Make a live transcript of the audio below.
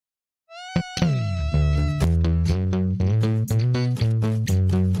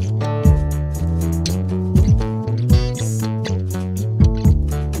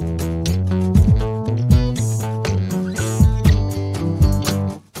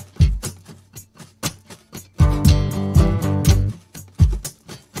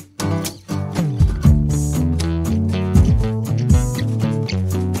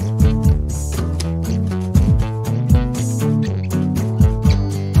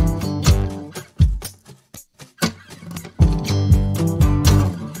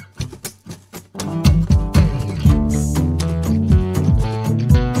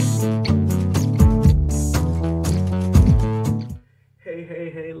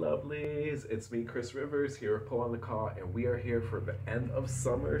lovelies. It's me, Chris Rivers, here at Pull on the Call, and we are here for the end of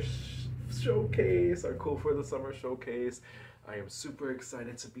summer showcase, our Cool for the Summer showcase. I am super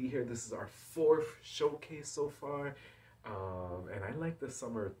excited to be here. This is our 4th showcase so far, and I like the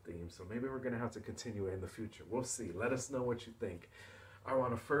summer theme, so maybe we're gonna have to continue it in the future. We'll see. Let us know what you think. I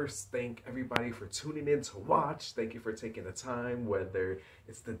want to first thank everybody for tuning in to watch. Thank you for taking the time, whether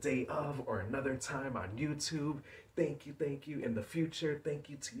it's the day of or another time on YouTube. Thank you. In the future, thank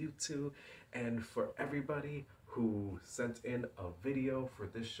you to you too. And for everybody who sent in a video for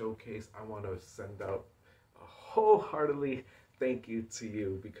this showcase, I want to send out a wholeheartedly thank you to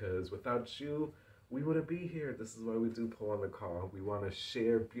you, because without you, we wouldn't be here. This is why we do Pull on the Call. We want to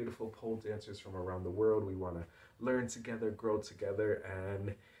share beautiful pole dancers from around the world. We want to learn together, grow together,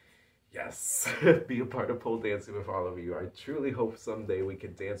 and yes, be a part of pole dancing with all of you. I truly hope someday we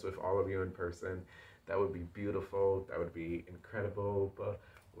can dance with all of you in person. That would be beautiful. That would be incredible, but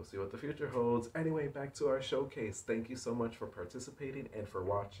we'll see what the future holds. Anyway, back to our showcase. Thank you so much for participating and for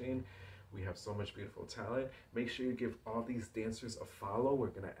watching. We have so much beautiful talent. Make sure you give all these dancers a follow. We're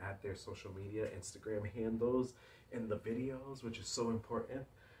gonna add their social media, Instagram handles in the videos, which is so important.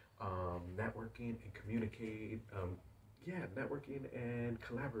 Networking and communicate, networking and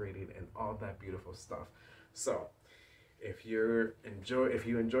collaborating and all that beautiful stuff. So if you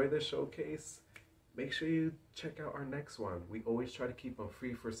enjoy this showcase, make sure you check out our next one. We always try to keep them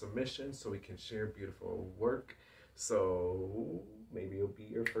free for submission so we can share beautiful work. So maybe it'll be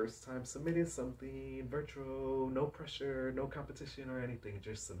your first time submitting something virtual, no pressure, no competition or anything,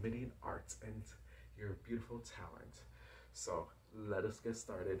 just submitting art and your beautiful talent. So let us get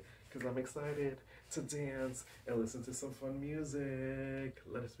started, because I'm excited to dance and listen to some fun music.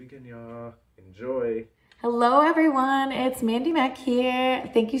 Let us begin, y'all. Enjoy. Hello, everyone. It's Mandy Mac here.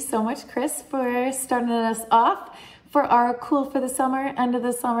 Thank you so much, Chris, for starting us off for our Cool for the Summer, end of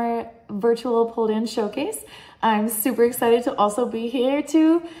the summer virtual pole dance showcase. I'm super excited to also be here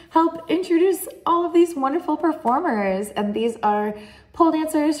to help introduce all of these wonderful performers. And these are pole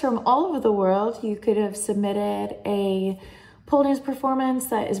dancers from all over the world. You could have submitted a pole dance performance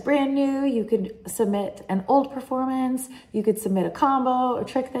that is brand new. You could submit an old performance. You could submit a combo, a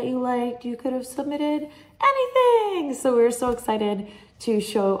trick that you liked. You could have submitted anything. So we're so excited to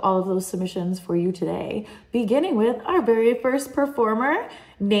show all of those submissions for you today, beginning with our very first performer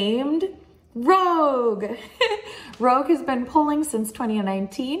named Rogue. Rogue has been poling since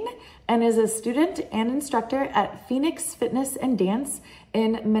 2019 and is a student and instructor at Phoenix Fitness and Dance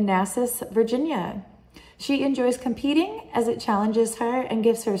in Manassas, Virginia. She enjoys competing as it challenges her and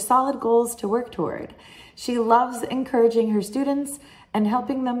gives her solid goals to work toward. She loves encouraging her students and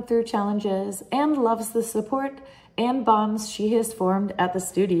helping them through challenges, and loves the support and bonds she has formed at the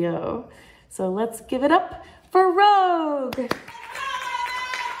studio. So let's give it up for Rogue.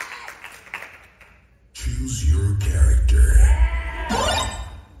 Choose your character.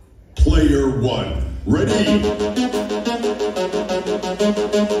 Player 1, ready?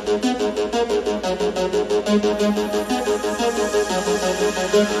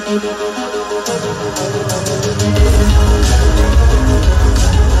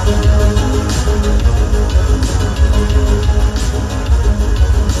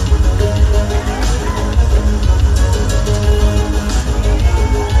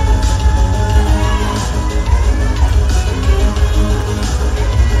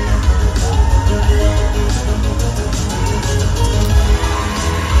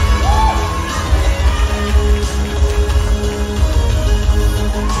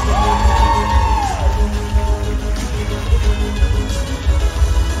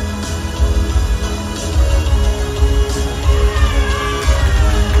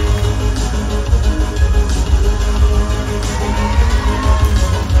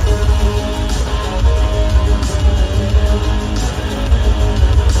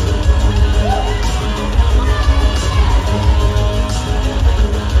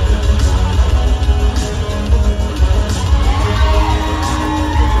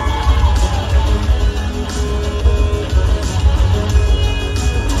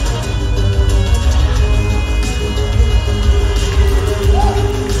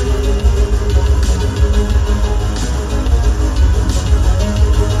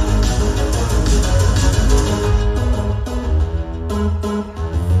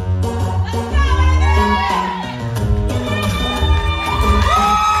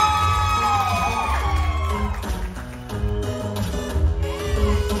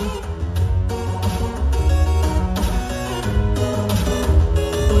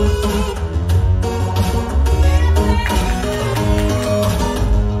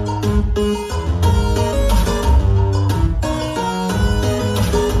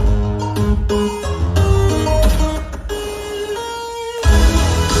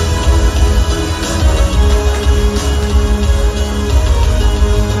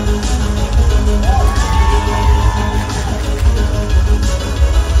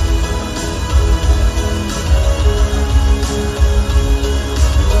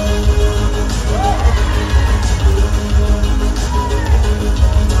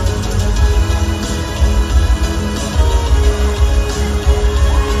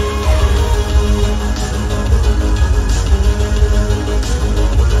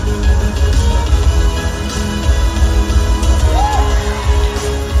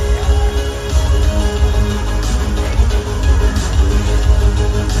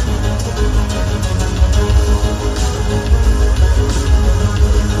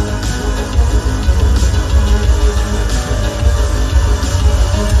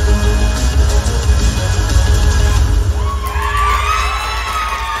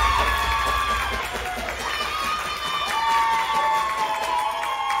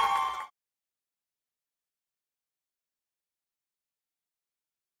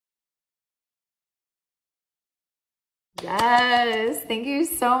 Yes, thank you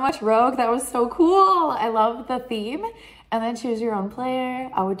so much, Rogue. That was so cool. I love the theme. And then choose your own player.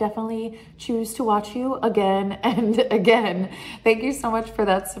 I would definitely choose to watch you again and again. Thank you so much for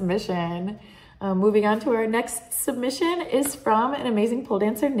that submission. Moving on to our next submission is from an amazing pole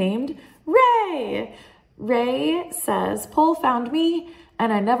dancer named Ray. Ray says, pole found me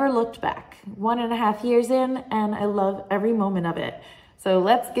and I never looked back. 1.5 years in and I love every moment of it. So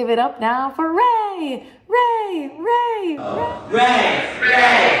let's give it up now for Ray. Ray, Ray, Ray. Ray,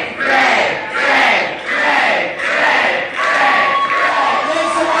 Ray, Ray, Ray, Ray, Ray.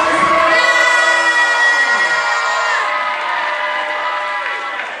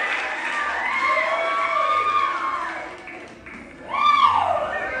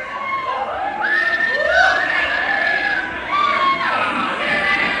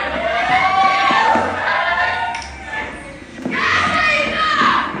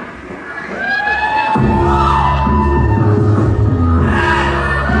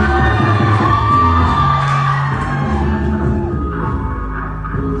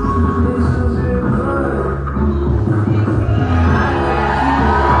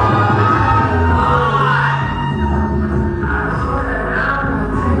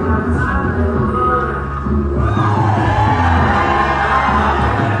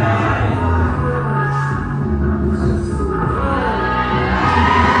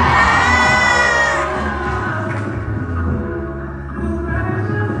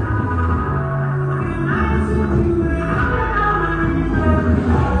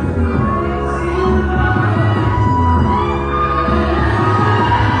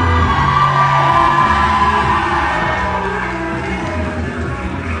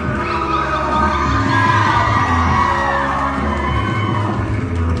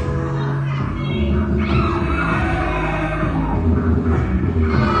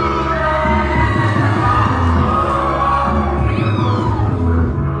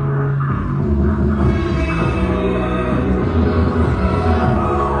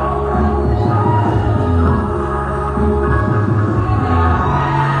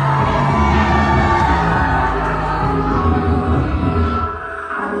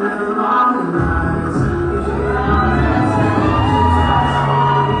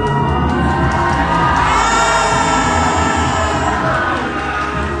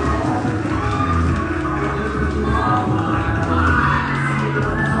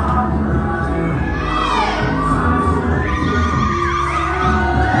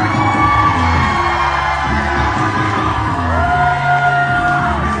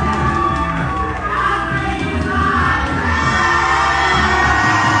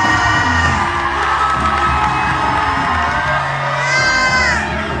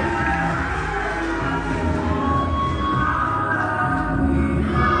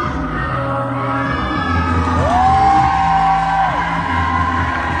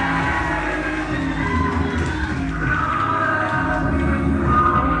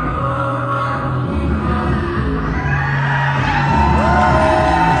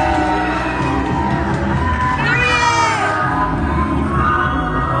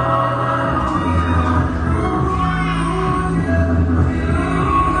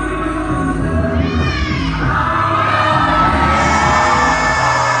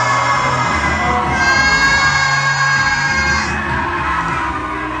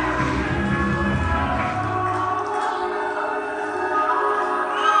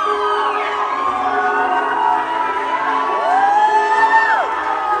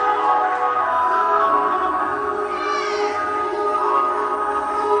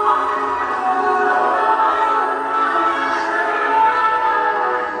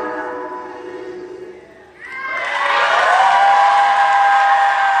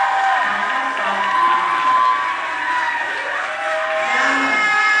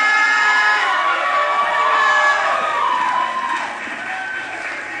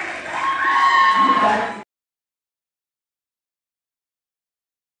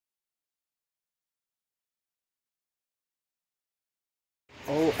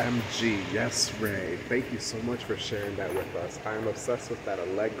 OMG, yes, Ray. Thank you so much for sharing that with us. I am obsessed with that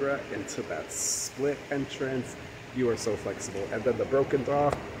Allegra into that split entrance. You are so flexible. And then the broken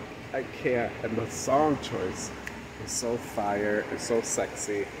doll, I can't. And the song choice is so fire, it's so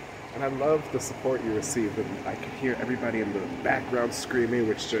sexy. And I love the support you received. And I could hear everybody in the background screaming,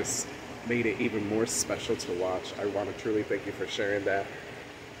 which just made it even more special to watch. I want to truly thank you for sharing that.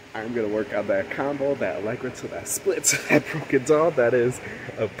 I'm going to work out that combo, that Allegra to that split to that broken doll. That is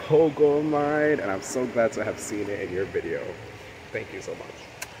a pogo of mine, and I'm so glad to have seen it in your video. Thank you so much.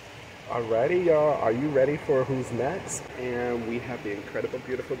 Alrighty, y'all. Are you ready for who's next? And we have the incredible,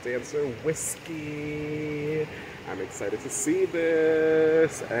 beautiful dancer, Whiskey. I'm excited to see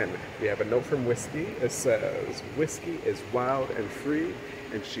this. And we have a note from Whiskey. It says, Whiskey is wild and free,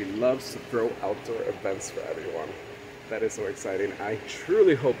 and she loves to throw outdoor events for everyone. That is so exciting. I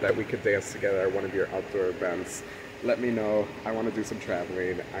truly hope that we could dance together at one of your outdoor events. Let me know. I want to do some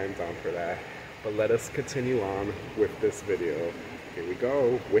traveling. I'm down for that. But let us continue on with this video. Here we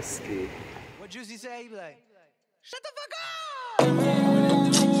go. Whiskey. What Juicy say? He be like, shut the fuck up!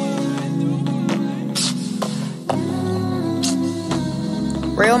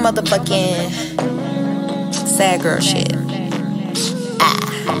 Real motherfucking sad girl shit.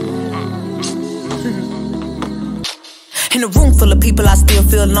 In a room full of people, I still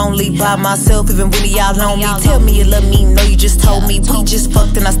feel lonely by myself, even when y'all on me. Tell me you love me, no, you just told me. We just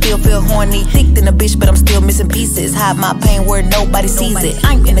fucked and I still feel horny. Thick than a bitch, but I'm still missing pieces. Hide my pain where nobody sees it.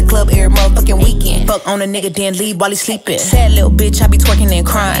 I'm in the club every motherfucking weekend. Fuck on a nigga, then leave while he sleeping. Sad little bitch, I be twerking and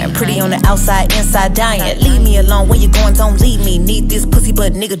crying. Pretty on the outside, inside dying. Leave me alone, where you going, don't leave me. Need this pussy,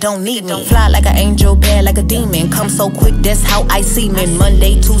 but nigga don't need me. Fly like an angel, bad like a demon. Come so quick, that's how I see men.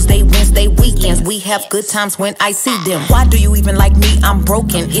 Monday, Tuesday, Wednesday, weekends. We have good times when I see them. Why do you even like me? I'm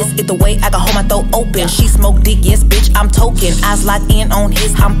broken. Is it the way I can hold my throat open? She smoke dick, yes bitch, I'm token. Eyes locked in on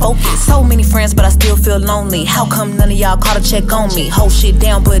his, I'm focused. So many friends, but I still feel lonely. How come none of y'all call to check on me? Hold shit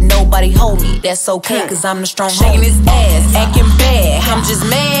down, but nobody hold me. That's okay, cause I'm the strong shaking his ass, acting bad. I'm just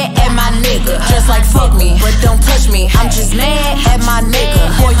mad at my nigga. Just like fuck me, but don't touch me. I'm just mad at my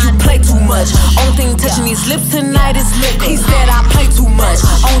nigga. Boy, you play too much. Only thing touching his lips tonight is liquor. He said I play too much.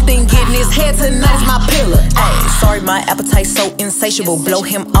 Only thing getting his head tonight is my pillar. Ay, sorry, my appetite's so insatiable. Blow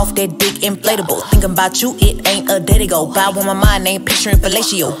him off that dick inflatable. Thinking about you, it ain't a day to go. Buy when my mind ain't picturing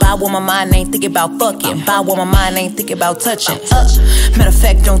fellatio. Buy when my mind ain't thinking about fucking. Buy when my mind ain't thinking about touching. Matter of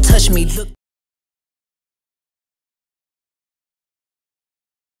fact, don't touch me. Look.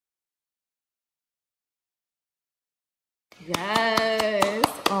 Yes.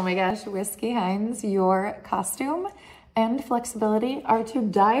 Oh my gosh, Whiskey Hines, your costume and flexibility are to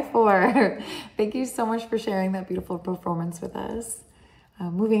die for. Thank you so much for sharing that beautiful performance with us.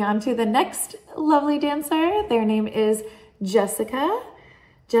 Moving on to the next lovely dancer. Their name is Jessica.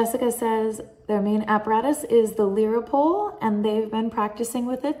 Jessica says their main apparatus is the Lyra pole, and they've been practicing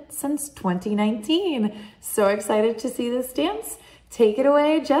with it since 2019. So excited to see this dance. Take it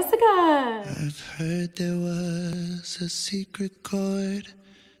away, Jessica. I've heard there was a secret chord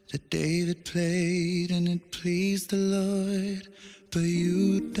that David played and it pleased the Lord. But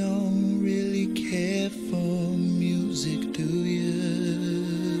you don't really care for music, do you?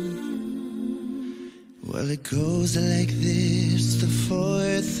 Well, it goes like this: the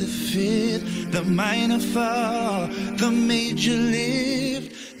fourth, the fifth, the minor fall, the major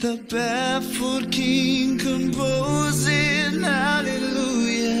lift, the baffled king composing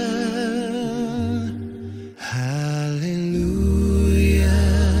hallelujah, hallelujah,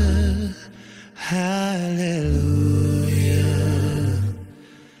 hallelujah,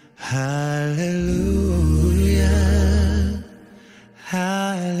 hallelujah,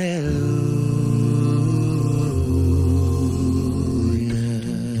 hallelujah.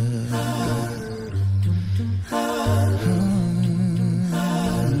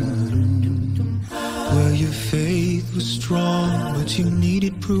 Well, your faith was strong, but you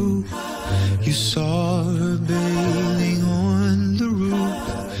needed proof. You saw her bathing on the roof,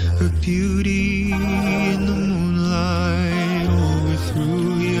 her beauty in the moonlight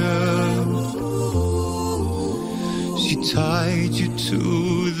overthrew you. She tied you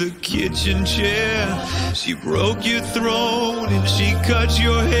to the kitchen chair, she broke your throne and she cut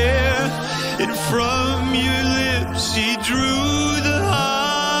your hair, and from your lips she drew the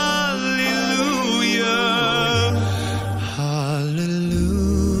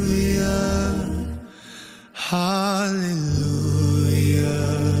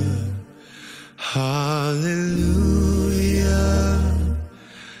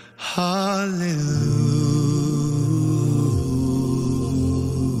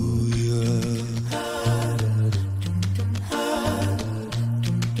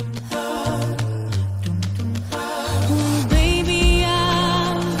Baby, I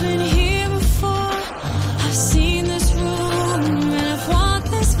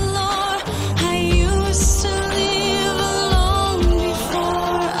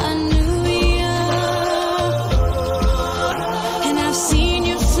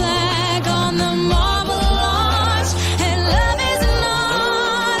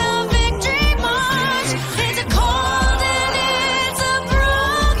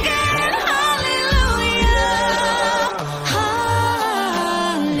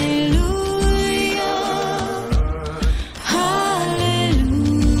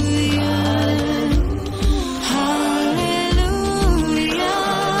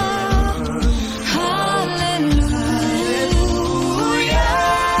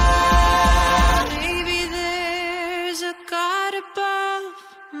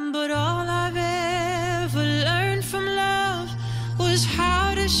just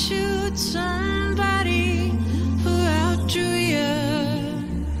how to shoot somebody who outdrew you.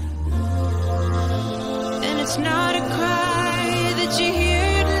 And it's not a cry that you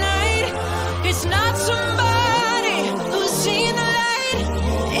hear tonight. It's not somebody who's seen the light.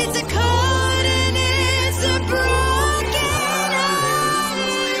 It's a chord and it's a broken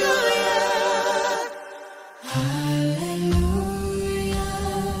hallelujah. Hallelujah.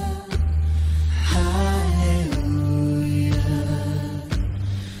 Hallelujah.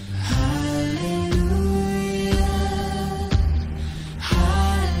 Hallelujah.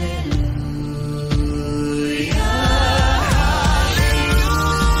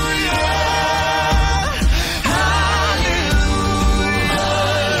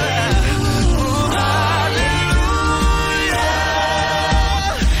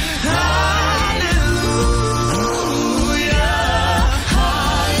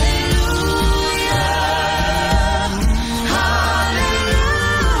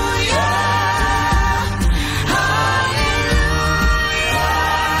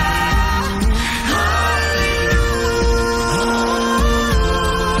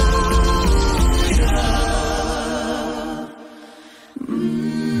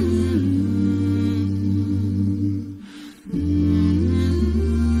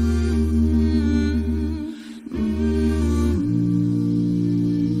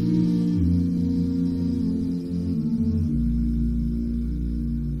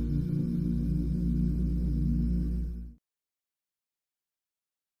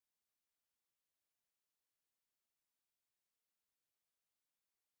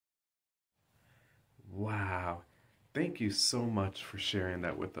 Wow. Thank you so much for sharing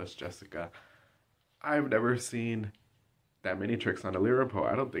that with us, Jessica. I've never seen that many tricks on the lyra pole.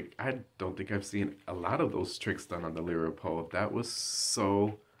 I don't think I've seen a lot of those tricks done on the lyra pole. That was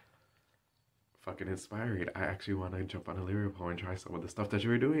so fucking inspiring. I actually want to jump on a lyra pole and try some of the stuff that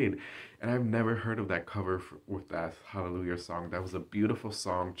you were doing. And I've never heard of that cover with that Hallelujah song. That was a beautiful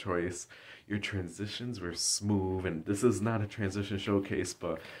song choice. Your transitions were smooth, and this is not a transition showcase,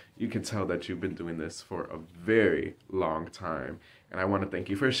 but you can tell that you've been doing this for a very long time. And I want to thank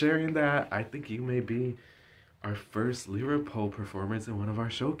you for sharing that. I think you may be our first lyra pole performance in one of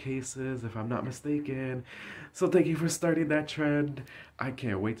our showcases, if I'm not mistaken. So thank you for starting that trend. I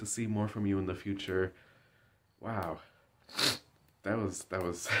can't wait to see more from you in the future. Wow. That was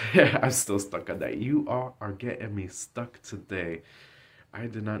I'm still stuck on that. You all are getting me stuck today. I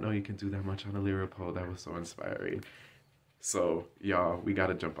did not know you can do that much on a lyra pole. That was so inspiring. So y'all, we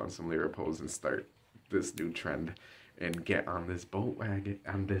gotta jump on some lyra poles and start this new trend and get on this boat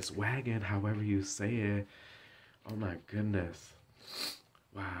wagon, however you say it. Oh my goodness.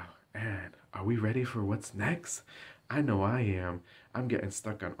 Wow. And are we ready for what's next? I know I am. I'm getting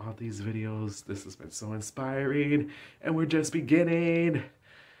stuck on all these videos. This has been so inspiring, and we're just beginning.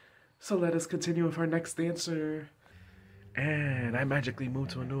 So let us continue with our next dancer. And I magically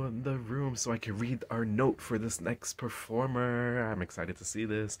moved to another room so I can read our note for this next performer. I'm excited to see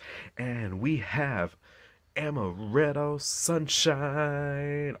this. And we have Amaretto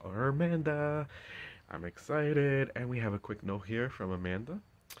Sunshine, or Amanda. I'm excited. And we have a quick note here from Amanda.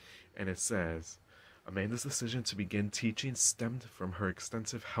 And it says, Amanda's decision to begin teaching stemmed from her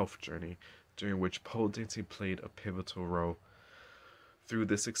extensive health journey, during which pole dancing played a pivotal role. Through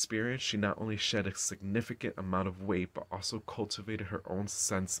this experience, she not only shed a significant amount of weight, but also cultivated her own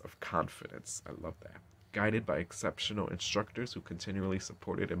sense of confidence. I love that. Guided by exceptional instructors who continually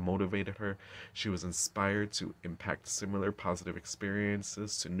supported and motivated her, she was inspired to impact similar positive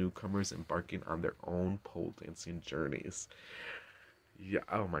experiences to newcomers embarking on their own pole dancing journeys. Yeah,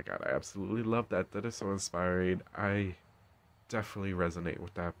 oh my god, I absolutely love that. That is so inspiring. I definitely resonate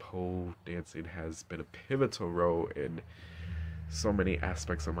with that. Pole dancing has been a pivotal role in so many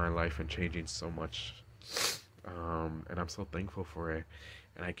aspects of my life and changing so much. And I'm so thankful for it.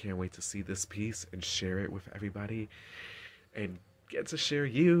 And I can't wait to see this piece and share it with everybody and get to share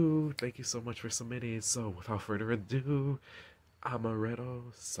you. Thank you so much for submitting. So without further ado,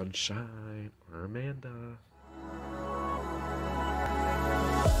 Amaretto Sunshine, or Amanda.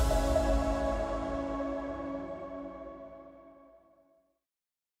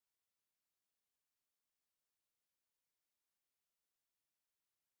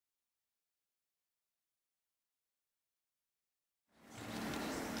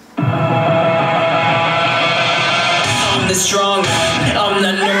 I'm the strong, I'm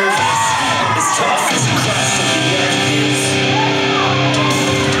not nervous. I'm as tough as the crust of the earth is.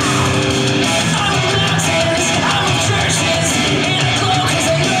 I'm in mountains, I'm in churches, and I glow 'cause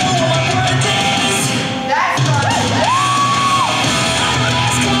I know what my worth is. That's right. I'm a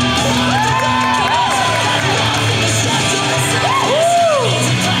mascot, I'm the carcass, I've got nothing to shut to myself.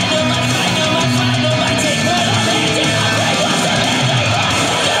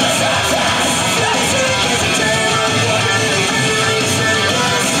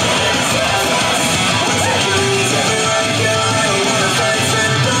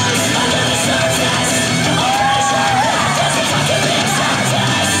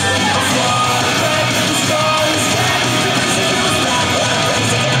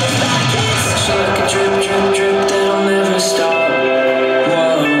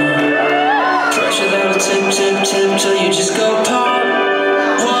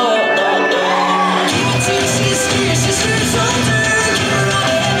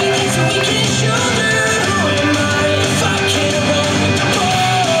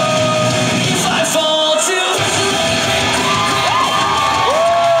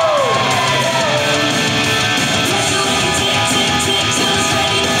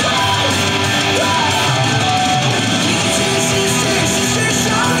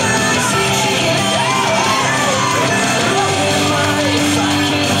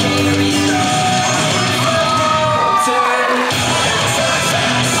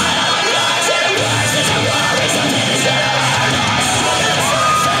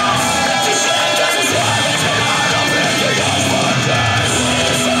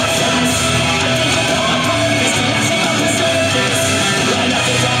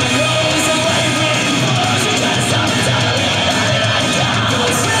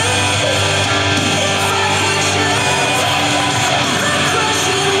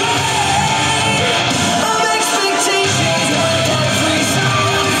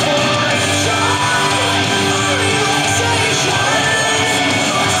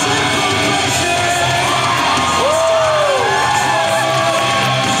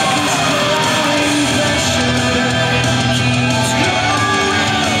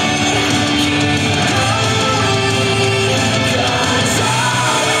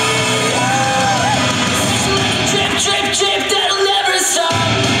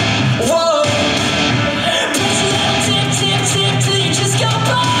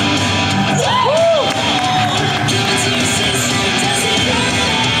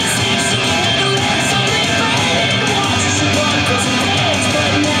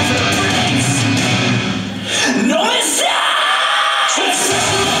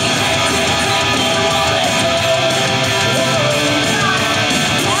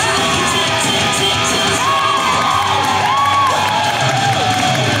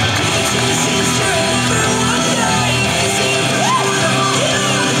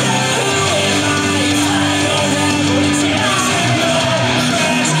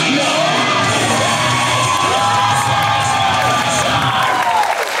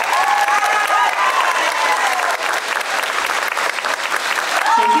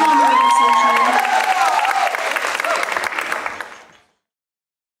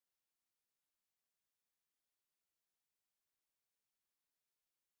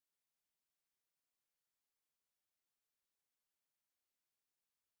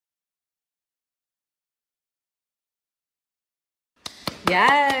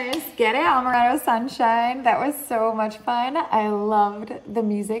 Yes, get it, Alvarado Sunshine. That was so much fun. I loved the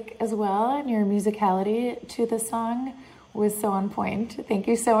music as well, and your musicality to the song was so on point. Thank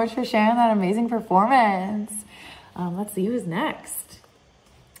you so much for sharing that amazing performance. Let's see who's next.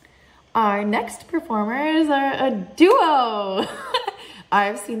 Our next performers are a duo.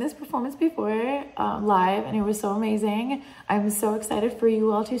 I've seen this performance before live, and it was so amazing. I'm so excited for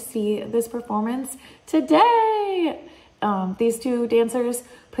you all to see this performance today. These two dancers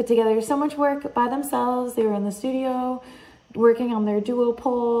put together so much work by themselves. They were in the studio working on their duo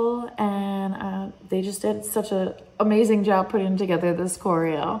pole, and they just did such an amazing job putting together this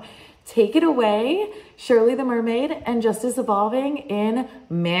choreo. Take it away, Shirley the Mermaid and Justice Evolving in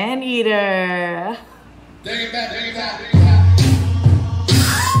Maneater. Take it back, take it back, take it back.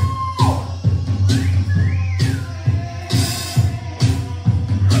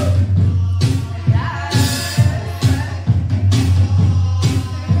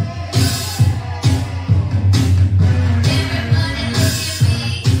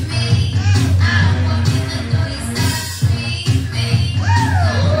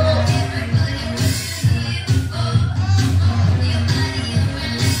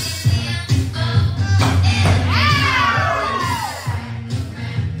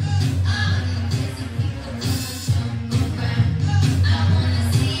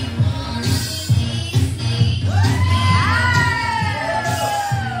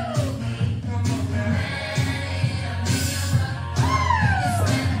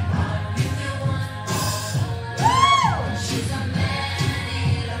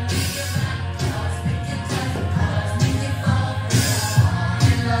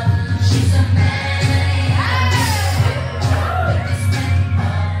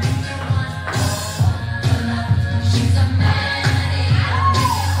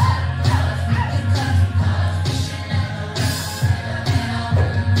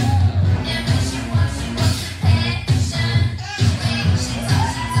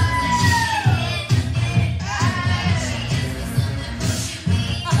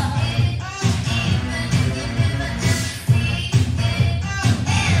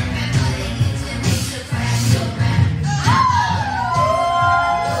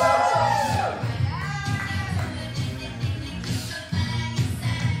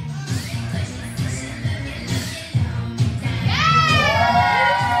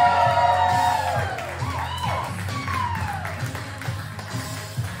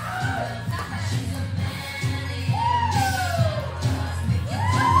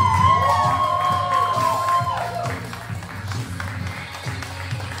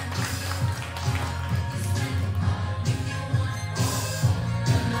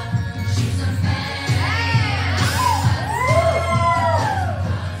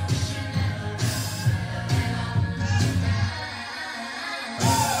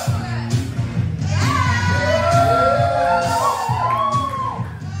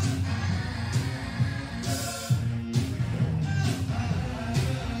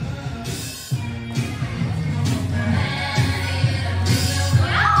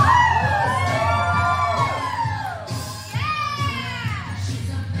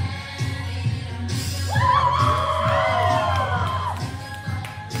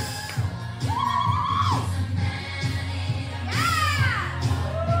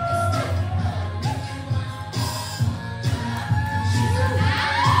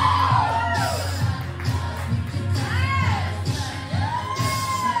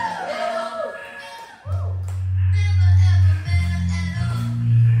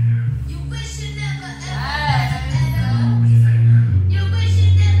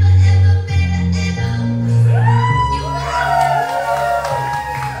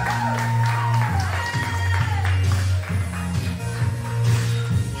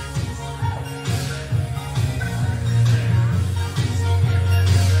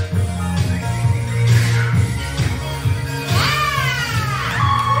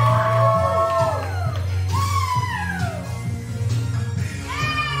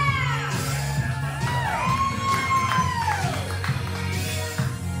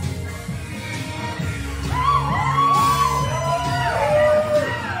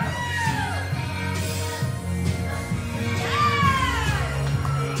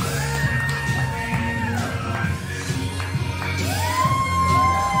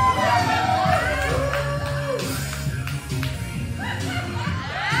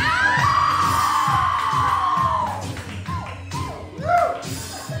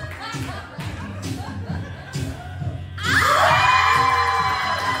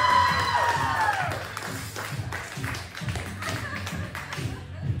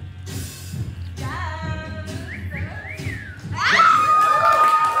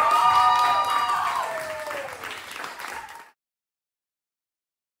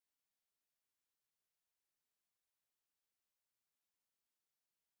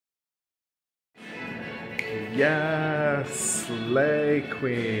 Yes, slay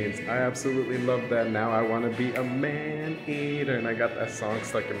queens. I absolutely love that. Now I want to be a man eater. And I got that song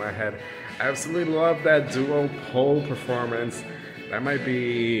stuck in my head. I absolutely love that duo pole performance. That might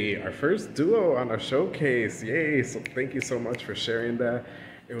be our first duo on our showcase. Yay, so thank you so much for sharing that.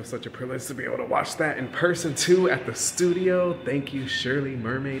 It was such a privilege to be able to watch that in person too at the studio. Thank you, Shirley,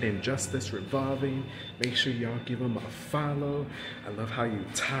 Mermaid, and Justice Revolving. Make sure y'all give them a follow. I love how you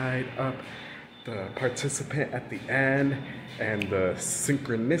tied up the participant at the end and the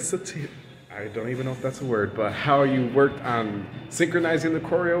synchronicity. I don't even know if that's a word, but how you worked on synchronizing the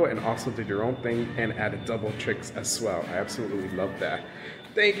choreo and also did your own thing and added double tricks as well. I absolutely love that.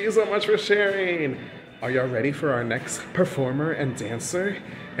 Thank you so much for sharing. Are y'all ready for our next performer and dancer?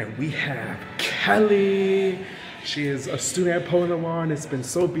 And we have Kelly. She is a student at Pole in the Wall, and it's been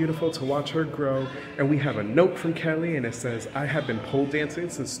so beautiful to watch her grow. And we have a note from Kelly, and it says, I have been pole dancing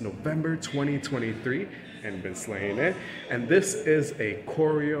since November 2023 and been slaying it. And this is a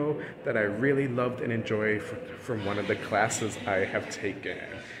choreo that I really loved and enjoyed from one of the classes I have taken.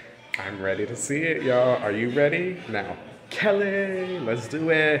 I'm ready to see it, y'all. Are you ready? Now, Kelly, let's do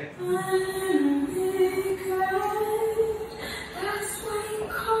it.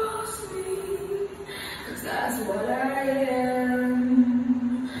 That's what I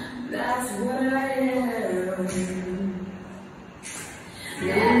am. That's what I am.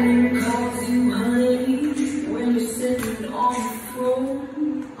 No one calls you honey when you're sitting on the throne.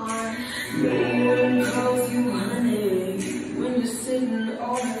 No one calls you honey when you're sitting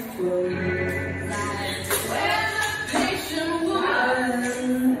on the throne. When a patient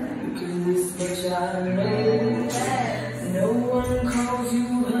woman can whisper, I know that no one calls you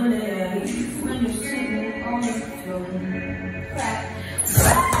honey when you're sitting on the throne.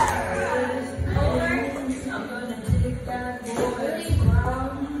 I'm gonna take that boy's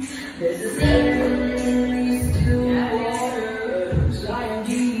crown. There's a secret in these two waters lying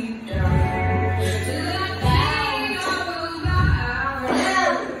deep down. Till I think I will die.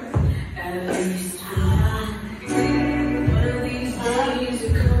 At least tonight, one of these days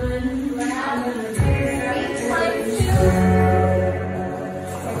are coming. I'm gonna take that boy's crown.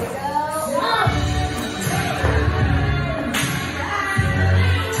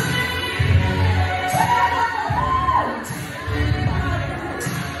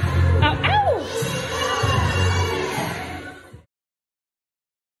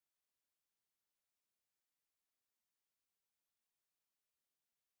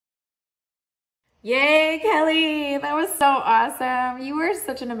 Yay, Kelly! That was so awesome. You were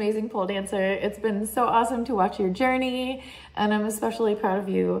such an amazing pole dancer. It's been so awesome to watch your journey, and I'm especially proud of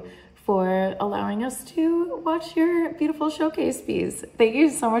you for allowing us to watch your beautiful showcase piece. Thank you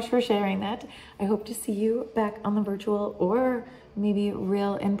so much for sharing that. I hope to see you back on the virtual or maybe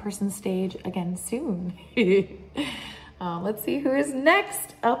real in-person stage again soon. Let's see who is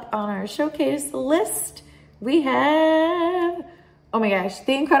next up on our showcase list. We have, oh my gosh,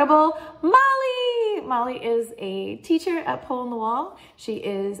 the incredible Molly. Molly is a teacher at Pole in the Wall. She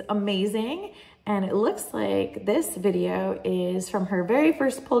is amazing. And it looks like this video is from her very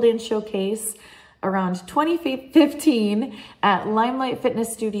first pole dance showcase around 2015 at Limelight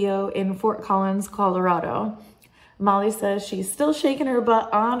Fitness Studio in Fort Collins, Colorado. Molly says she's still shaking her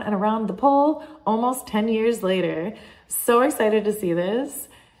butt on and around the pole almost 10 years later. So excited to see this.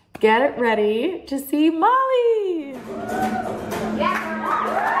 Get it ready to see Molly.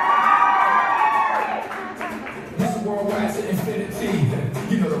 This is worldwide to infinity.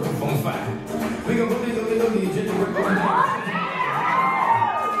 You know the roof on fire. We gon' believe just work on that.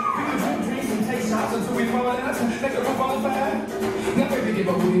 We gon' drink drinks and take shots until we fall out. Make the roof on fire. Now baby, give a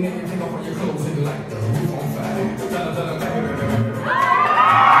booty and take off all your clothes and you like the roof on fire.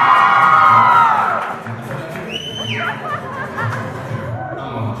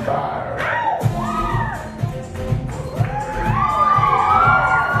 I'm on fire.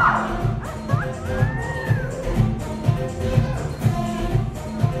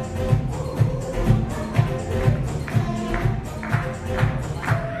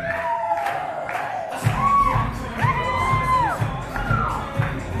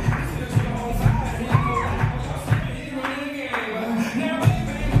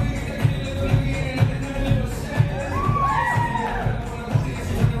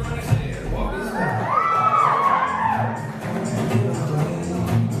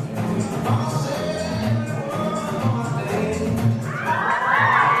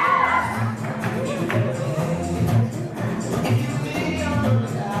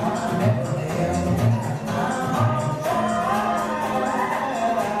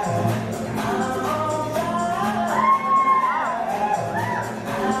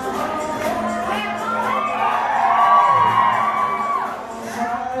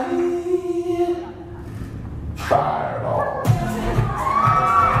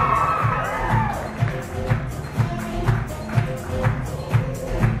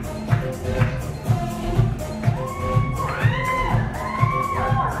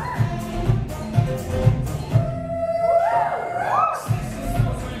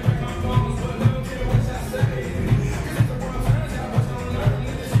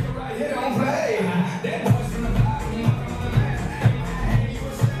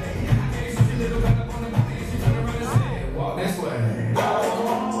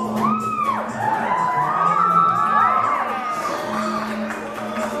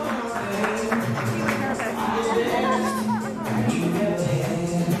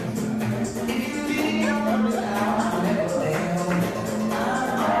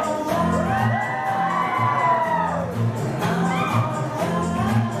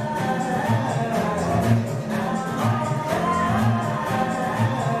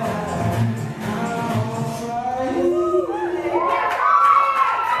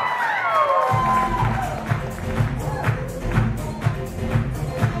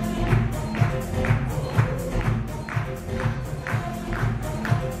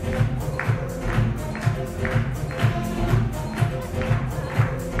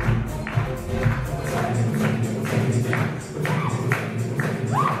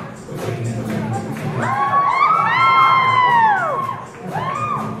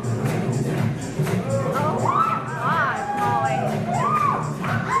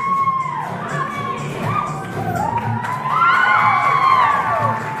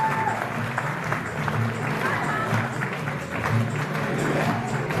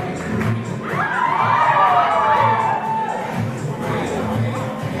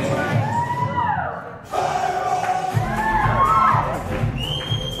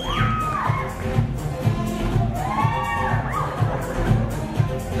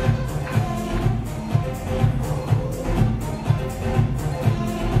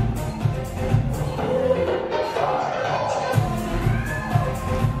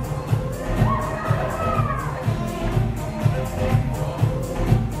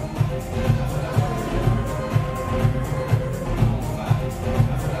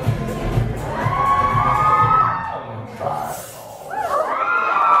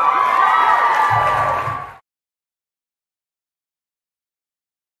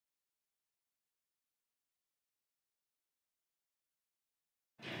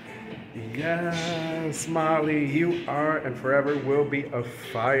 Yes, Molly, you are and forever will be a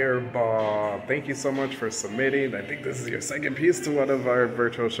fireball. Thank you so much for submitting. I think this is your second piece to one of our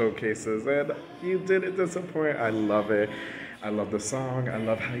virtual showcases, and you didn't disappoint. I love it. I love the song. I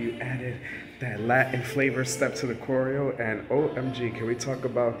love how you added that Latin flavor step to the choreo. And OMG, can we talk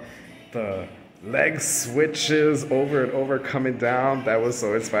about the leg switches over and over coming down? That was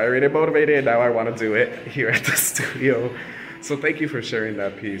so inspiring and motivating. Now I want to do it here at the studio. So thank you for sharing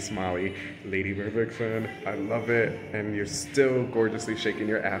that piece, Molly. Lady Bird Vixen, I love it. And you're still gorgeously shaking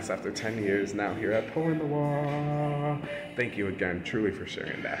your ass after 10 years now here at Poe in the Wall. Thank you again, truly, for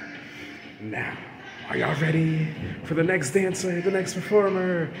sharing that. Now, are y'all ready for the next dancer, the next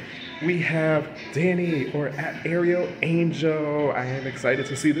performer? We have Danny, or at Aerial Angel. I am excited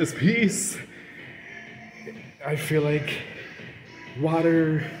to see this piece. I feel like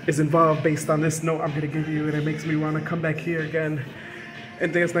water is involved based on this note I'm gonna give you, and it makes me want to come back here again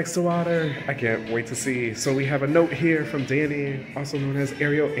and dance next to water. I can't wait to see. So we have a note here from Danny, also known as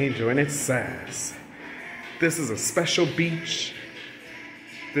Aerial Angel, and it says, "This is a special beach.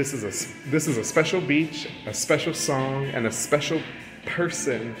 This is a special beach, a special song, and a special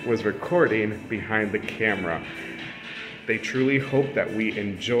person was recording behind the camera. They truly hope that we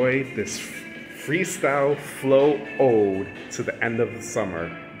enjoy this freestyle flow ode to the end of the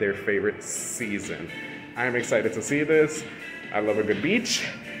summer, their favorite season." I'm excited to see this. I love a good beach.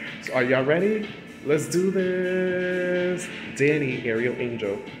 So are y'all ready? Let's do this. Danny, Aerial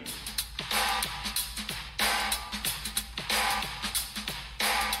Angel.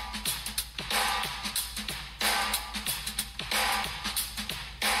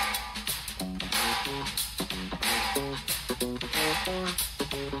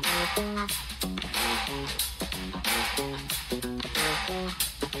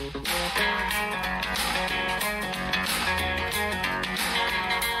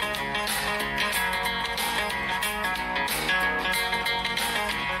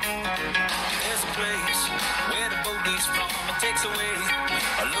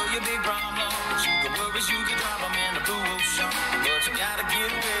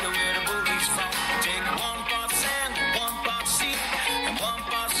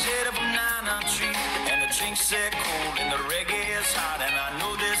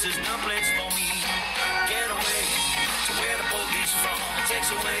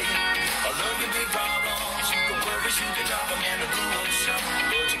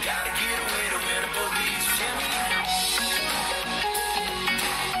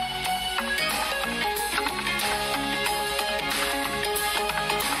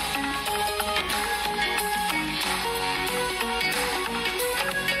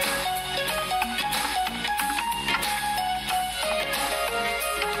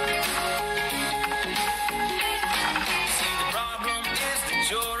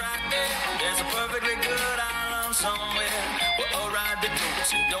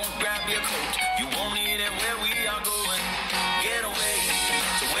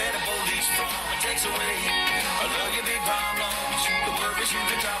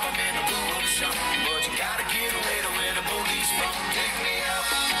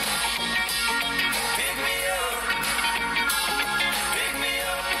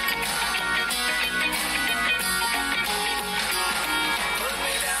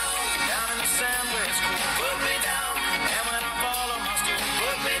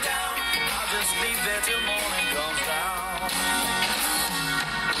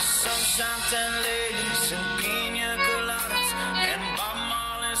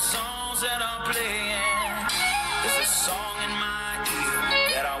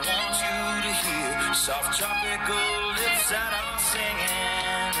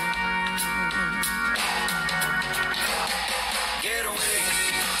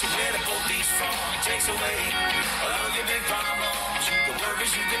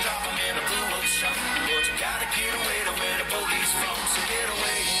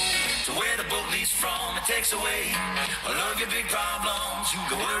 Takes away all of your big problems. You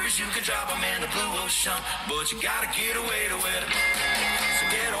can worries, you can drop them in the blue ocean, but you gotta get away to where so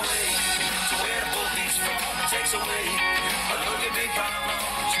get away to where the boat leaves from. It takes away all of your big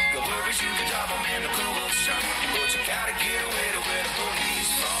problems. You can worries, you can drop them in the blue ocean, but you gotta get away to where the boat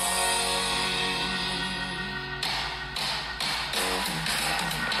leaves from.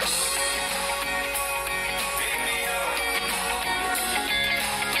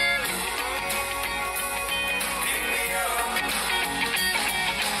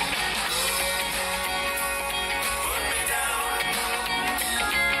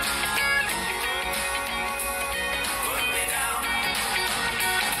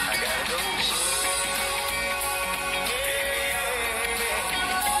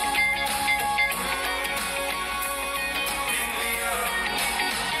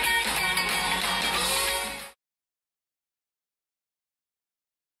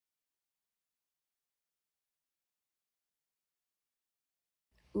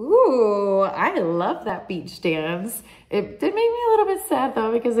 Ooh, I love that beach dance. It did make me a little bit sad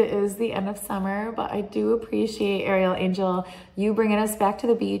though because it is the end of summer, but I do appreciate Ariel Angel, you bringing us back to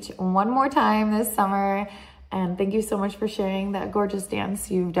the beach one more time this summer. And thank you so much for sharing that gorgeous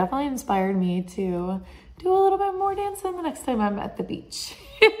dance. You've definitely inspired me to do a little bit more dancing the next time I'm at the beach.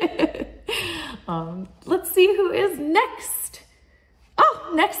 Let's see who is next.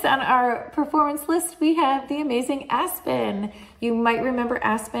 Oh, next on our performance list, we have the amazing Aspen. You might remember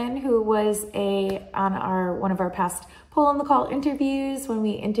Aspen, who was on one of our past Pole on the Call interviews when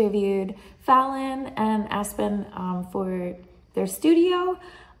we interviewed Fallon and Aspen for their studio.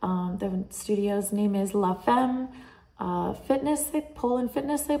 The studio's name is La Femme Fitness, Pole and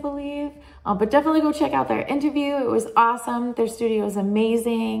Fitness, I believe. But definitely go check out their interview. It was awesome. Their studio is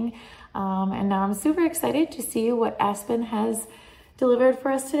amazing. And now I'm super excited to see what Aspen has delivered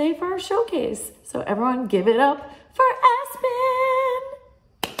for us today for our showcase. So everyone give it up for Aspen.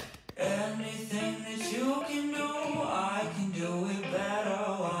 Anything that you can do, I can do it better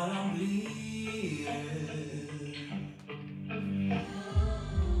while I'm bleeding.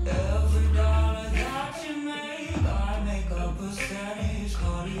 Every dollar that you make, I make a percentage,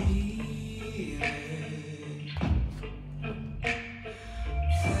 call it even.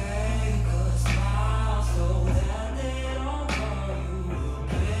 Take a smile so that they don't call you a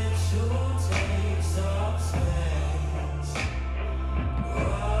bitch who takes up space.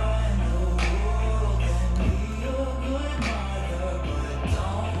 Run the world and be a good mother, but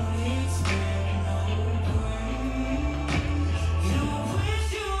don't expect no praise. You wish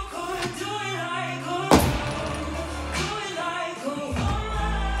you could do it like a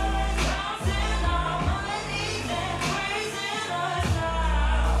woman, bouncing on my knees and praising us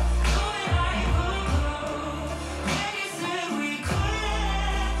out. Do it like a girl, when you said we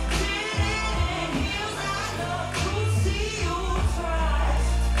couldn't, did it in heels. I love to see you try.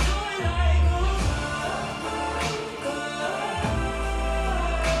 Do it like a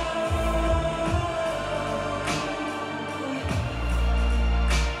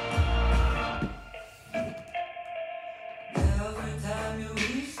Every time you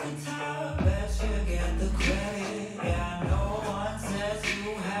reach the top, bet you get the credit. Yeah, no one says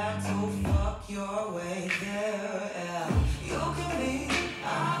you have to fuck your way there. Yeah, you can be, I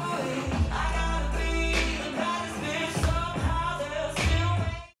gotta be the baddest bitch. Somehow they'll still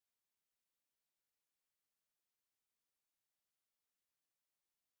make.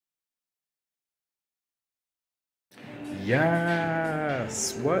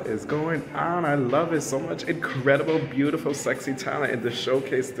 Yes, what is going on? I love it so much. Incredible, beautiful, sexy talent in the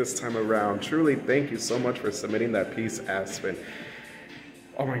showcase this time around. Truly, thank you so much for submitting that piece, Aspen.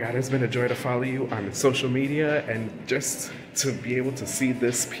 Oh my God, it's been a joy to follow you on social media and just to be able to see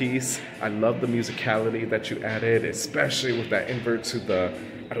this piece. I love the musicality that you added, especially with that invert to the,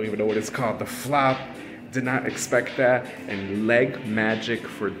 I don't even know what it's called, the flop. Did not expect that. And leg magic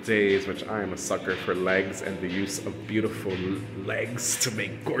for days, which I am a sucker for legs and the use of beautiful legs to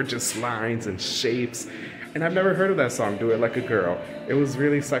make gorgeous lines and shapes. And I've never heard of that song, Do It Like a Girl. It was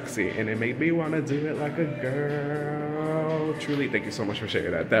really sexy and it made me want to do it like a girl. Truly, thank you so much for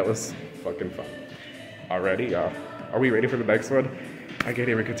sharing that. That was fucking fun. Alrighty, y'all. Are we ready for the next one? I can't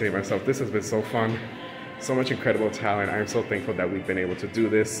even contain myself. This has been so fun. So much incredible talent. I'm so thankful that we've been able to do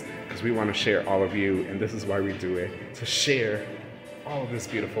this because we want to share all of you, and this is why we do it, to share all of this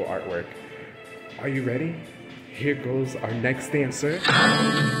beautiful artwork. Are you ready? Here goes our next dancer.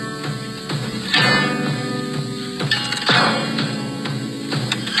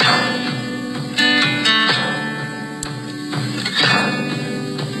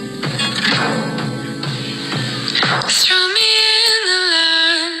 Throw me in the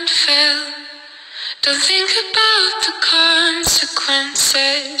landfill. Don't think about the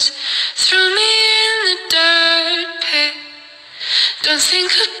consequences. Throw me in the dirt pit. Don't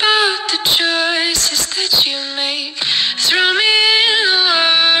think about the choices that you make. Throw me in the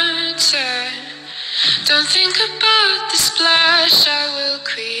water. Don't think about the splash I will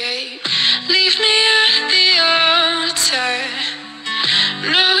create. Leave me at the altar,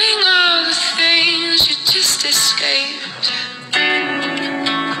 knowing all the things you just escaped.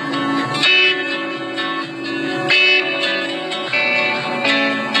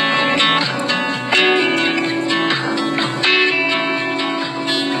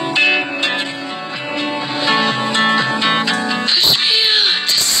 Push me out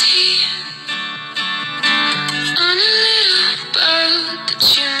to sea on a little boat that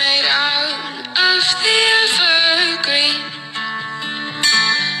you made out of the evergreen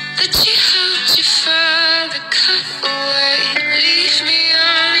that you helped your father cut away.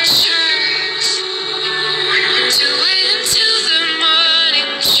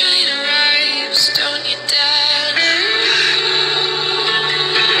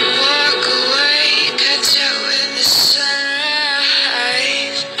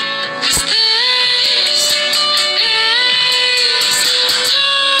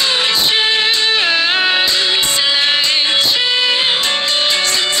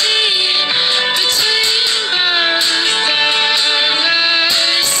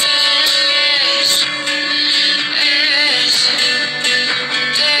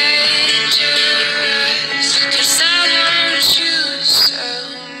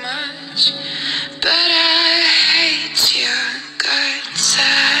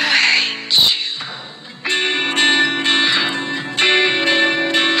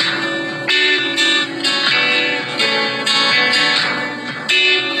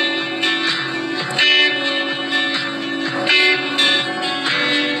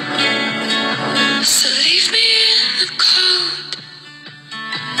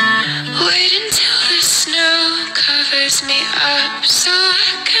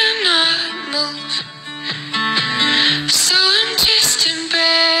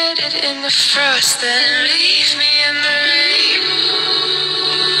 in the frost, then leave me in the rain.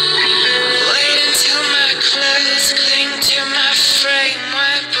 Wait until my clothes cling to my frame,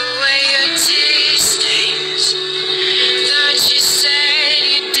 wipe away your tea stains. Thought you said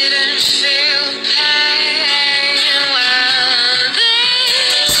you didn't feel pain. Well,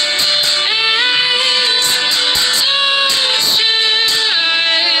 this is torture.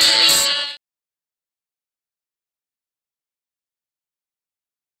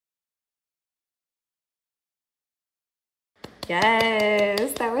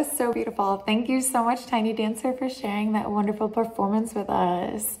 Yes, that was so beautiful. Thank you so much, Tiny Dancer, for sharing that wonderful performance with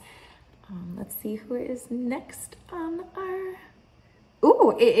us. Let's see who is next on our...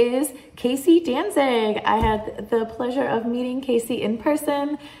 Ooh, it is Casey Danzig. I had the pleasure of meeting Casey in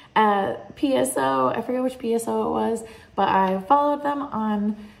person at PSO. I forget which PSO it was, but I followed them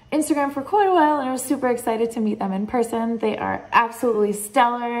on Instagram for quite a while, and I was super excited to meet them in person. They are absolutely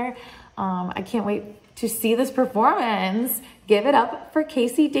stellar. I can't wait to see this performance. Give it up for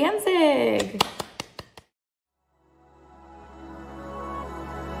Casey Danzig.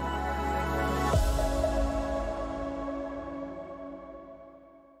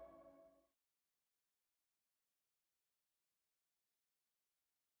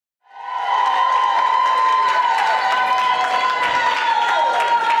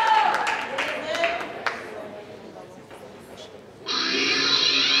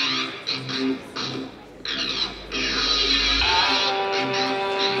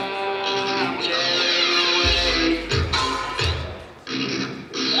 Yeah.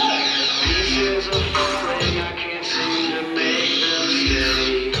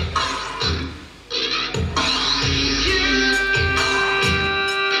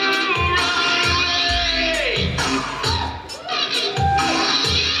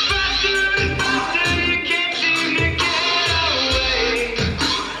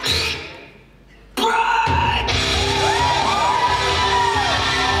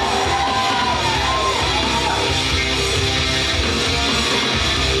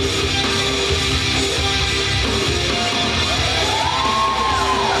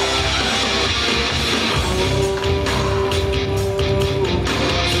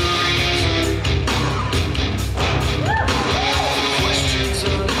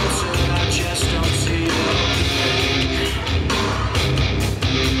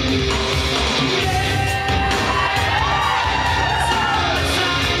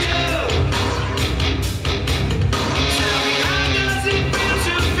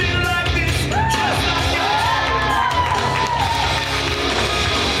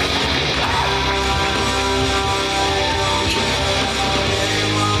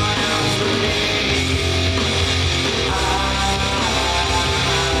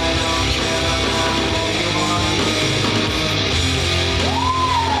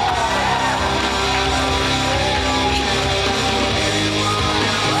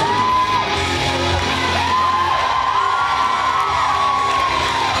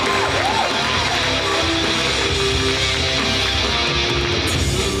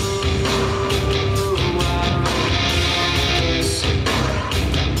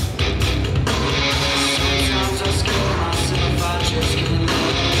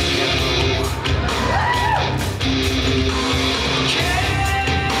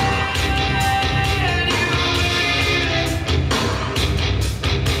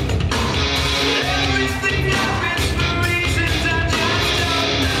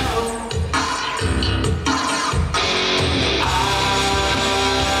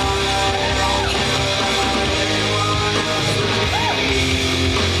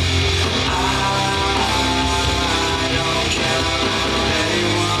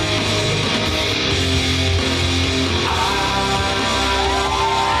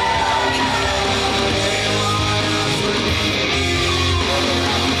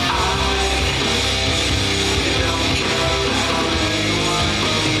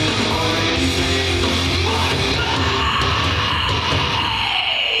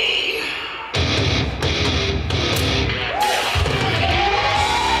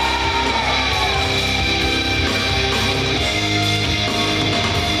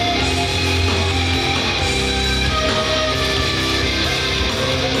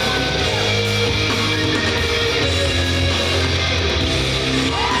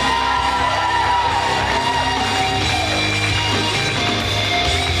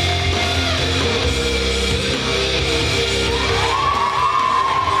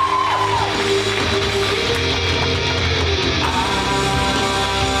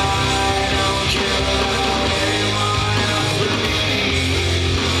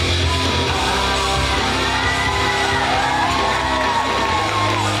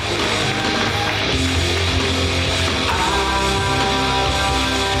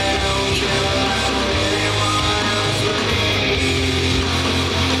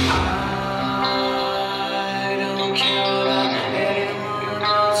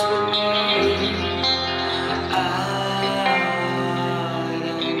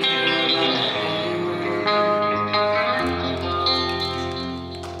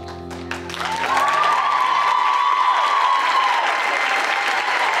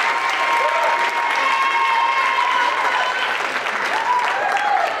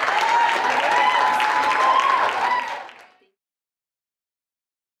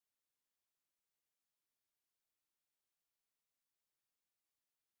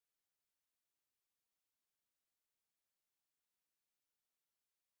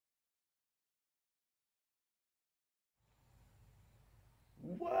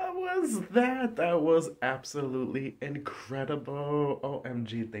 was that? That was absolutely incredible.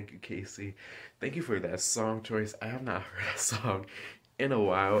 OMG, thank you, Casey. Thank you for that song choice. I have not heard that song in a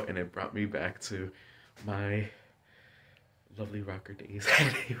while, and it brought me back to my lovely rocker days.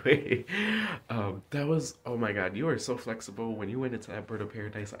 Anyway, that was, oh my god, you are so flexible. When you went into that Bird of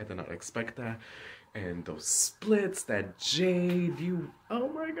Paradise, I did not expect that. And those splits, that jade, oh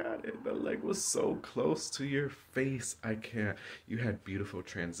my god, the leg was so close to your face. I can't. You had beautiful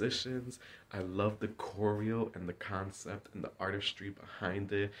transitions. I love the choreo and the concept and the artistry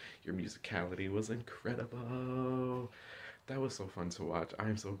behind it. Your musicality was incredible. That was so fun to watch.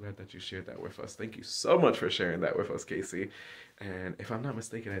 I'm so glad that you shared that with us. Thank you so much for sharing that with us, Casey. And if I'm not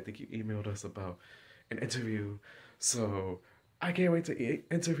mistaken, I think you emailed us about an interview. So I can't wait to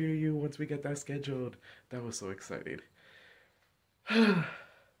interview you once we get that scheduled. That was so exciting.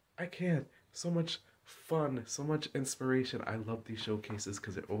 I can't. So much fun, so much inspiration. I love these showcases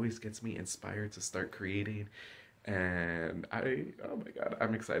because it always gets me inspired to start creating. And oh my god,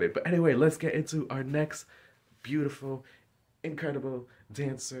 I'm excited. But anyway, let's get into our next beautiful, incredible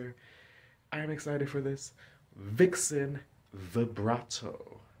dancer. I am excited for this. Vixen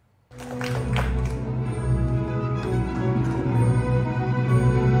Vibrato.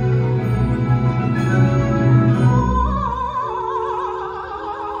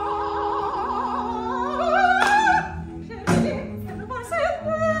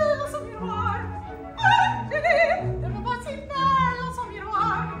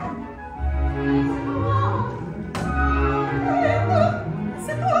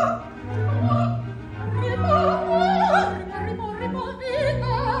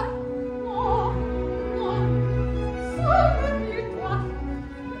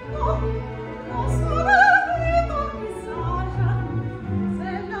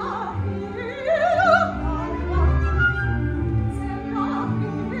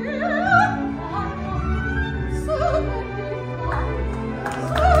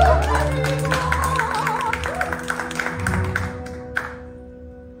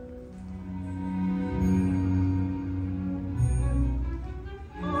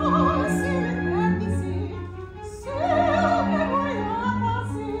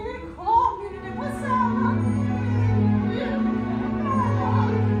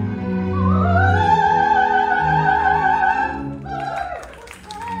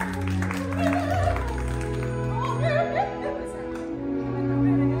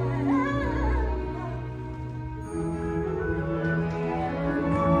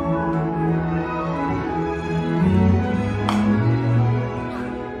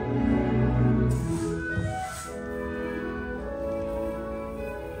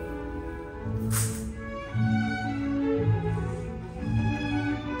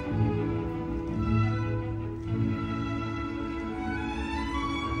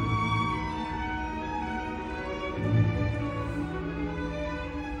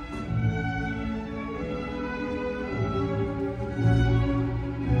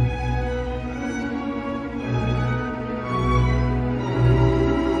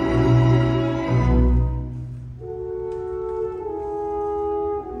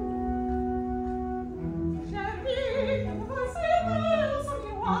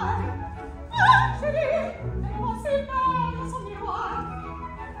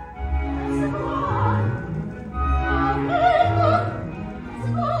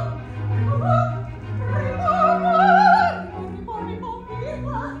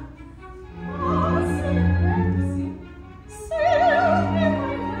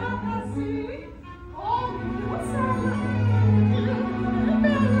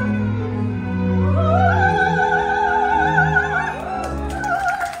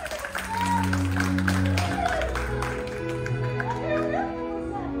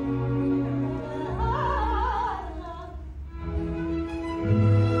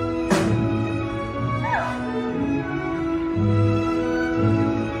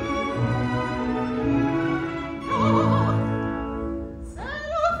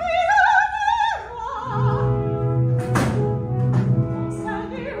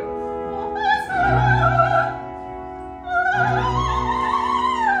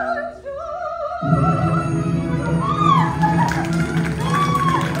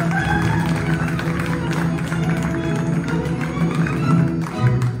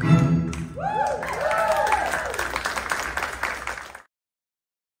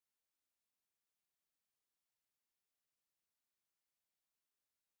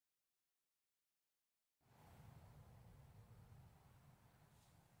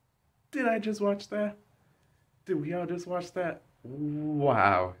 Did I just watch that? Did we all just watch that?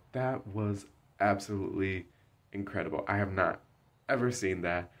 Wow, that was absolutely incredible. I have not ever seen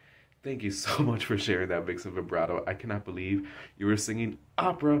that. Thank you so much for sharing that Vixen vibrato. I cannot believe you were singing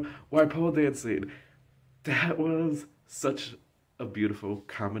opera while pole dancing. That was such a beautiful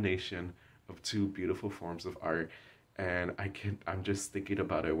combination of two beautiful forms of art. And I'm just thinking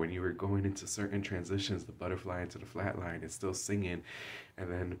about it when you were going into certain transitions, the butterfly into the flat line, and still singing.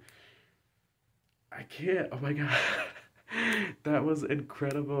 And then I can't, oh my God, that was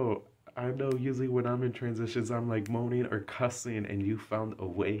incredible. I know usually when I'm in transitions, I'm like moaning or cussing, and you found a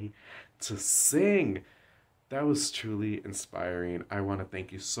way to sing. That was truly inspiring. I want to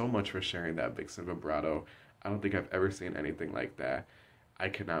thank you so much for sharing that Vixen vibrato. I don't think I've ever seen anything like that. I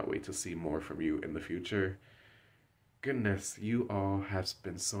cannot wait to see more from you in the future. Goodness, you all have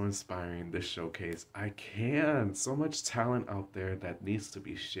been so inspiring this showcase. So much talent out there that needs to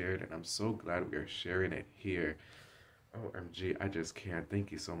be shared, and I'm so glad we are sharing it here. OMG, I just can't.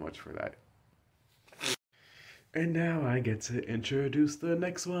 Thank you so much for that. And now I get to introduce the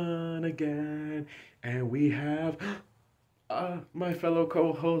next one again. And we have my fellow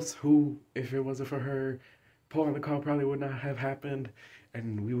co-host who, if it wasn't for her, Pole on the Call probably would not have happened.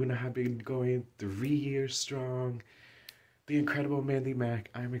 And we would not have been going 3 years strong. The incredible Mandy Mac.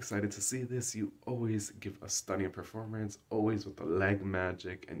 I'm excited to see this. You always give a stunning performance, always with the leg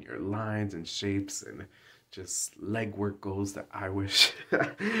magic and your lines and shapes and just leg work goals that I wish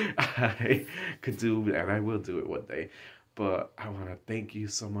I could do, and I will do it one day. But I want to thank you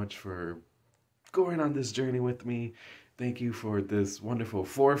so much for going on this journey with me. Thank you for this wonderful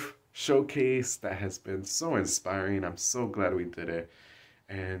 4th showcase that has been so inspiring. I'm so glad we did it.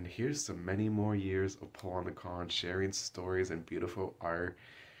 And here's to many more years of Pole on the Con, sharing stories and beautiful art.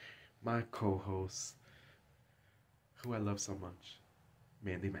 My co-host, who I love so much,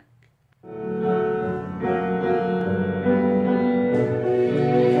 Mandy Mac.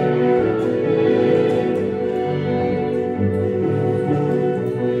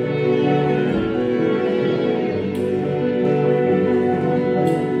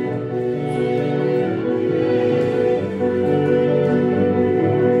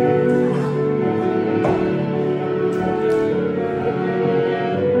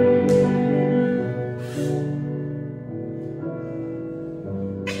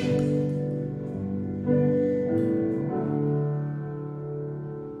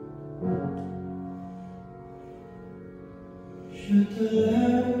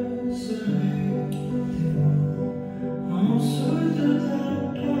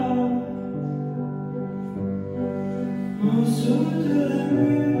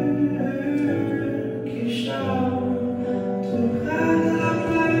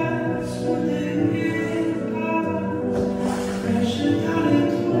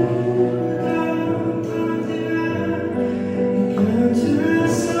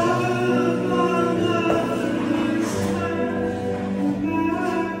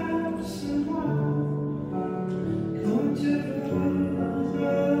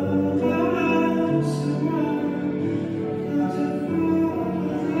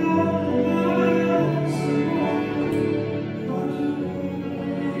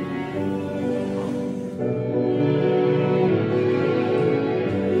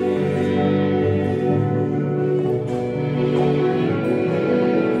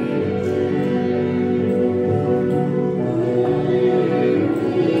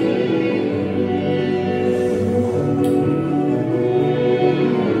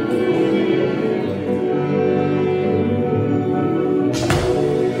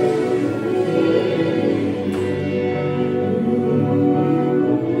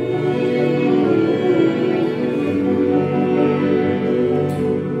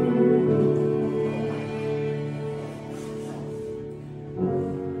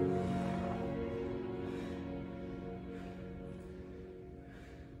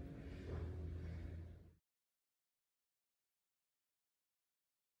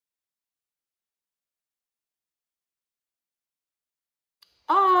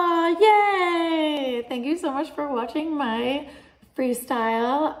 Aw, yay! Thank you so much for watching my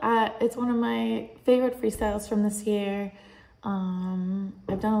freestyle. It's one of my favorite freestyles from this year.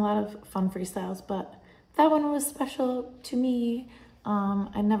 I've done a lot of fun freestyles, but that one was special to me.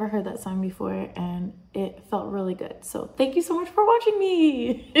 I'd never heard that song before, and it felt really good. So thank you so much for watching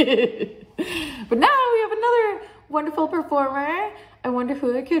me. But now we have another wonderful performer. I wonder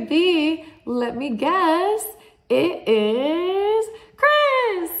who it could be. Let me guess. It is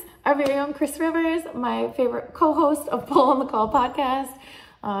Chris, our very own Chris Rivers, my favorite co-host of Pole on the Call podcast,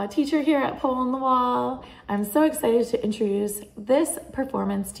 teacher here at Pole on the Wall. I'm so excited to introduce this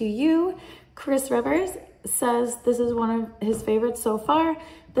performance to you. Chris Rivers says this is one of his favorites so far.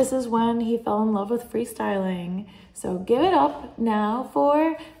 This is when he fell in love with freestyling. So give it up now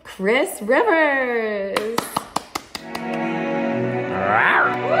for Chris Rivers.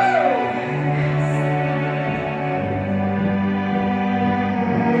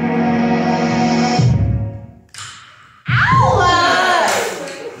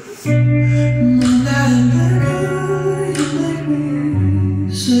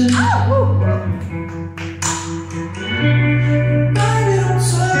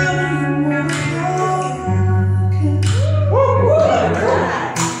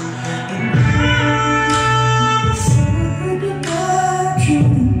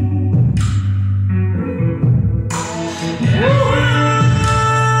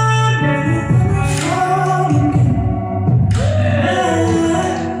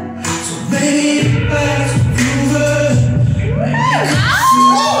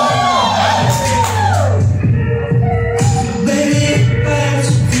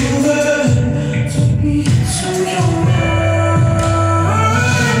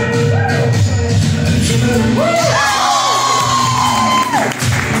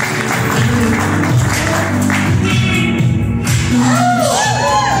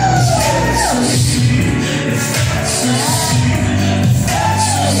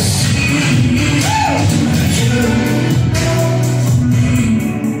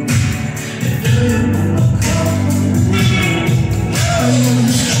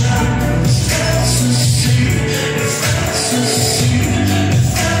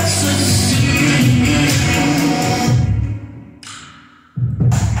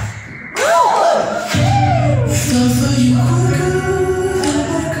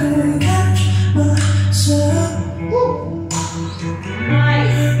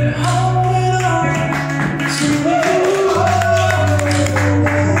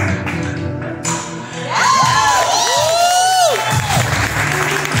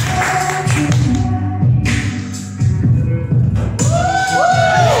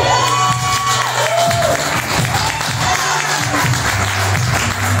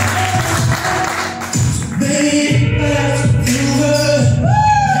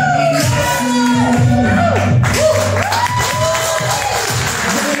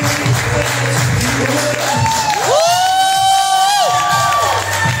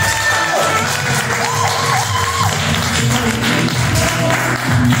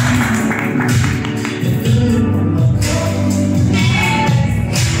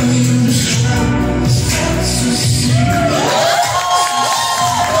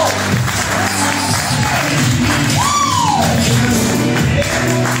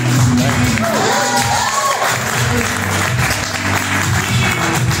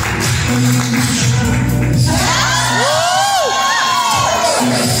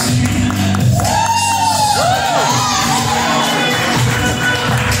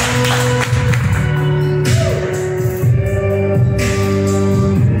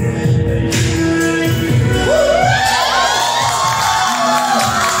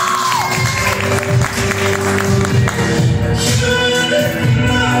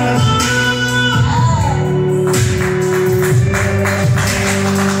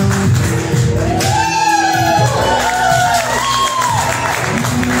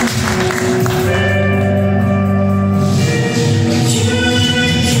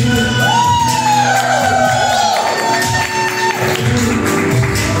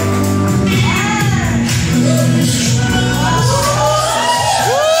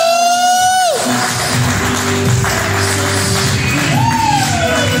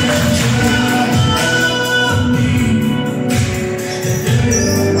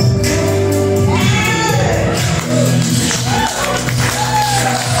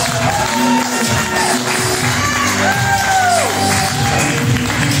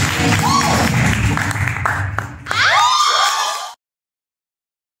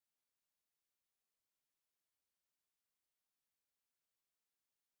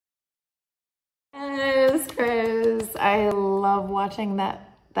 Yes, Chris. I love watching that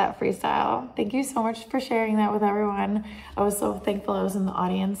freestyle. Thank you so much for sharing that with everyone. I was so thankful I was in the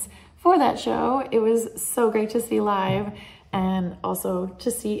audience for that show. It was so great to see live and also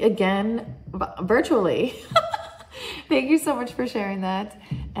to see again virtually. Thank you so much for sharing that.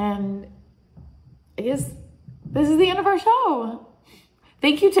 And I guess this is the end of our show.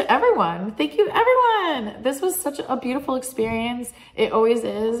 Thank you to everyone. Thank you, everyone. This was such a beautiful experience. It always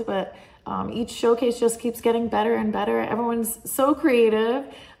is, but each showcase just keeps getting better and better. Everyone's so creative.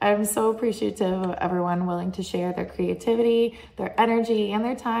 I'm so appreciative of everyone willing to share their creativity, their energy, and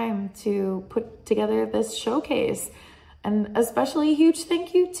their time to put together this showcase. And especially a huge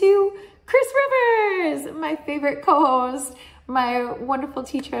thank you to Chris Rivers, my favorite co-host, my wonderful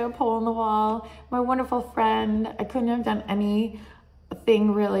teacher at Pole on the Wall, my wonderful friend. I couldn't have done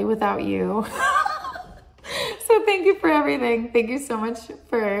anything really without you. So thank you for everything. Thank you so much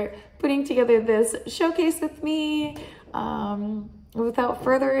for putting together this showcase with me. Without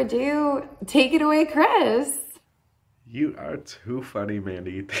further ado, take it away, Chris. You are too funny,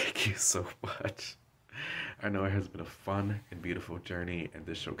 Mandy. Thank you so much. I know it has been a fun and beautiful journey, and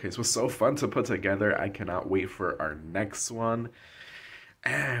this showcase was so fun to put together. I cannot wait for our next one.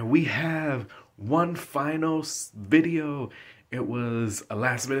 And we have one final video. It was a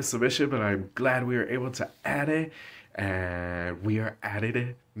last minute submission, but I'm glad we were able to add it. And we are adding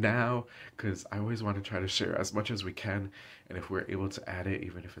it now because I always want to try to share as much as we can. And if we're able to add it,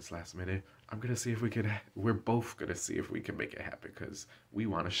 even if it's last minute, I'm going to see if we could, we're both going to see if we can make it happen because we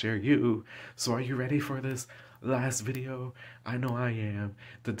want to share you. So are you ready for this last video? I know I am.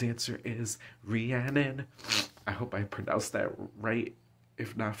 The dancer is Rhiannon. I hope I pronounced that right.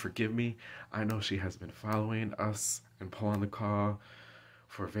 If not, forgive me. I know she has been following us and Pole on the Call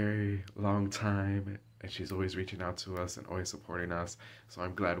for a very long time. And she's always reaching out to us and always supporting us. So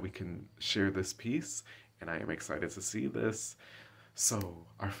I'm glad we can share this piece. And I am excited to see this. So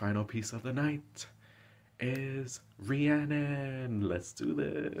our final piece of the night is Rhiannon. Let's do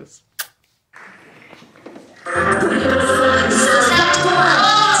this.